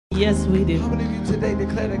Yes, we do. How many of you today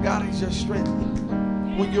declare that God is your strength?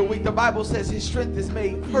 When you're weak, the Bible says his strength is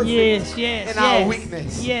made perfect in our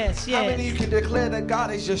weakness. Yes, yes. How many of you can declare that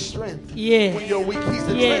God is your strength? Yes. When you're weak, he's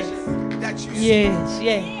the treasure that you see. Yes,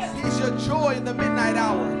 yes. He's your joy in the midnight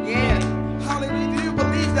hour. Yes. Hallelujah. Do you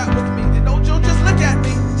believe that with me? Then don't you just look at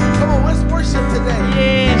me. Come on, let's worship today.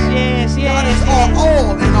 Yes, yes, yes. God is our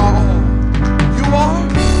all in our all. You are?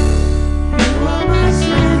 You are my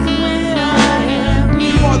strength when I am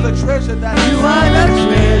weak. You are the treasure that You are the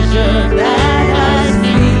treasure that I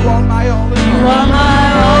see. You are my all in all. You are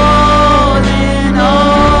my all in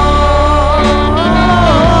all.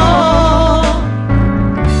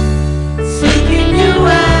 Seeking you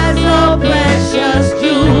as a precious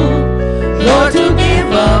jewel. Lord, to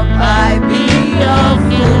give up I be a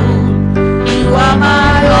fool. You are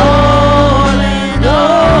my all in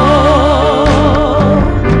all.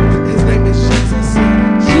 His name is Jesus.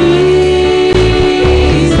 Jesus,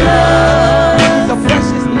 The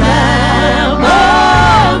precious Lamb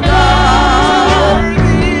of God,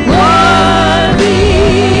 worthy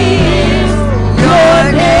is your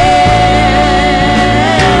name.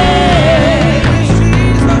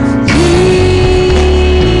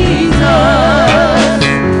 Jesus,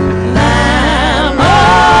 Lamb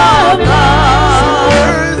of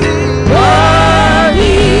God,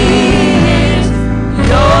 worthy is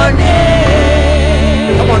your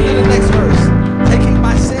name. Come on, do the next verse. Taking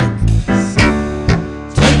my sin.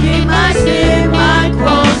 Taking my sin, my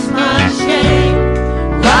cross, my shame,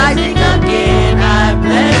 rising again, I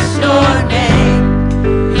bless your name.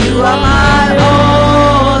 You are my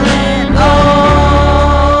all in all.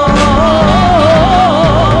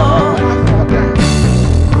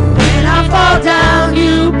 When I fall down,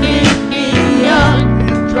 you pick me up.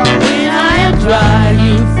 When I am dry,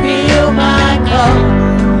 you fill my cup.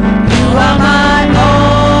 You are my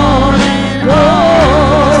all in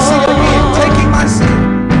all. Let's sing it again. Taking my sin.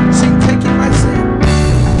 Sing, taking my sin.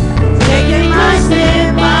 Taking my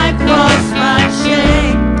sin, my cross, my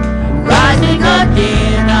shame, rising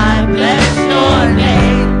again, I bless your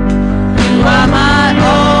name. You are my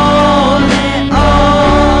all in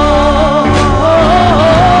all.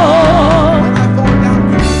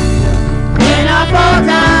 When I fall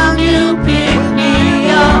down, you pick me up. When I fall down, you pick me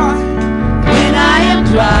up. When I am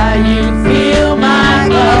dry, you fill my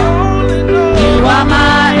cup. You are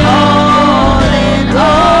my all in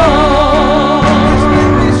all.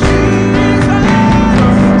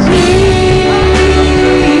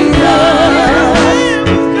 Jesus,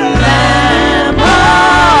 Lamb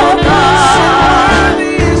of God,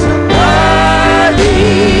 worthy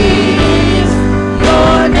is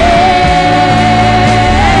your name.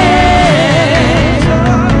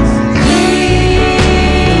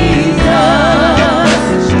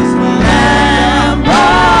 Jesus, Lamb of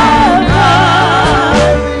God,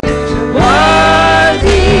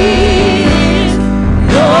 worthy is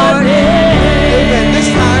your name. This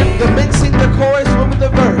time, the men sing the chorus, women the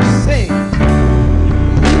verse. Sing.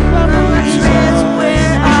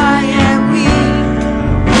 Where I am weak,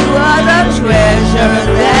 you are the treasure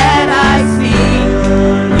that I see.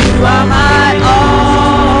 You are my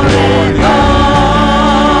all in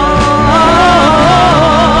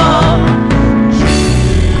all.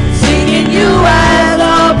 Seeking you as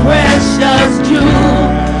a precious jewel,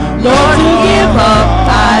 Lord, to give up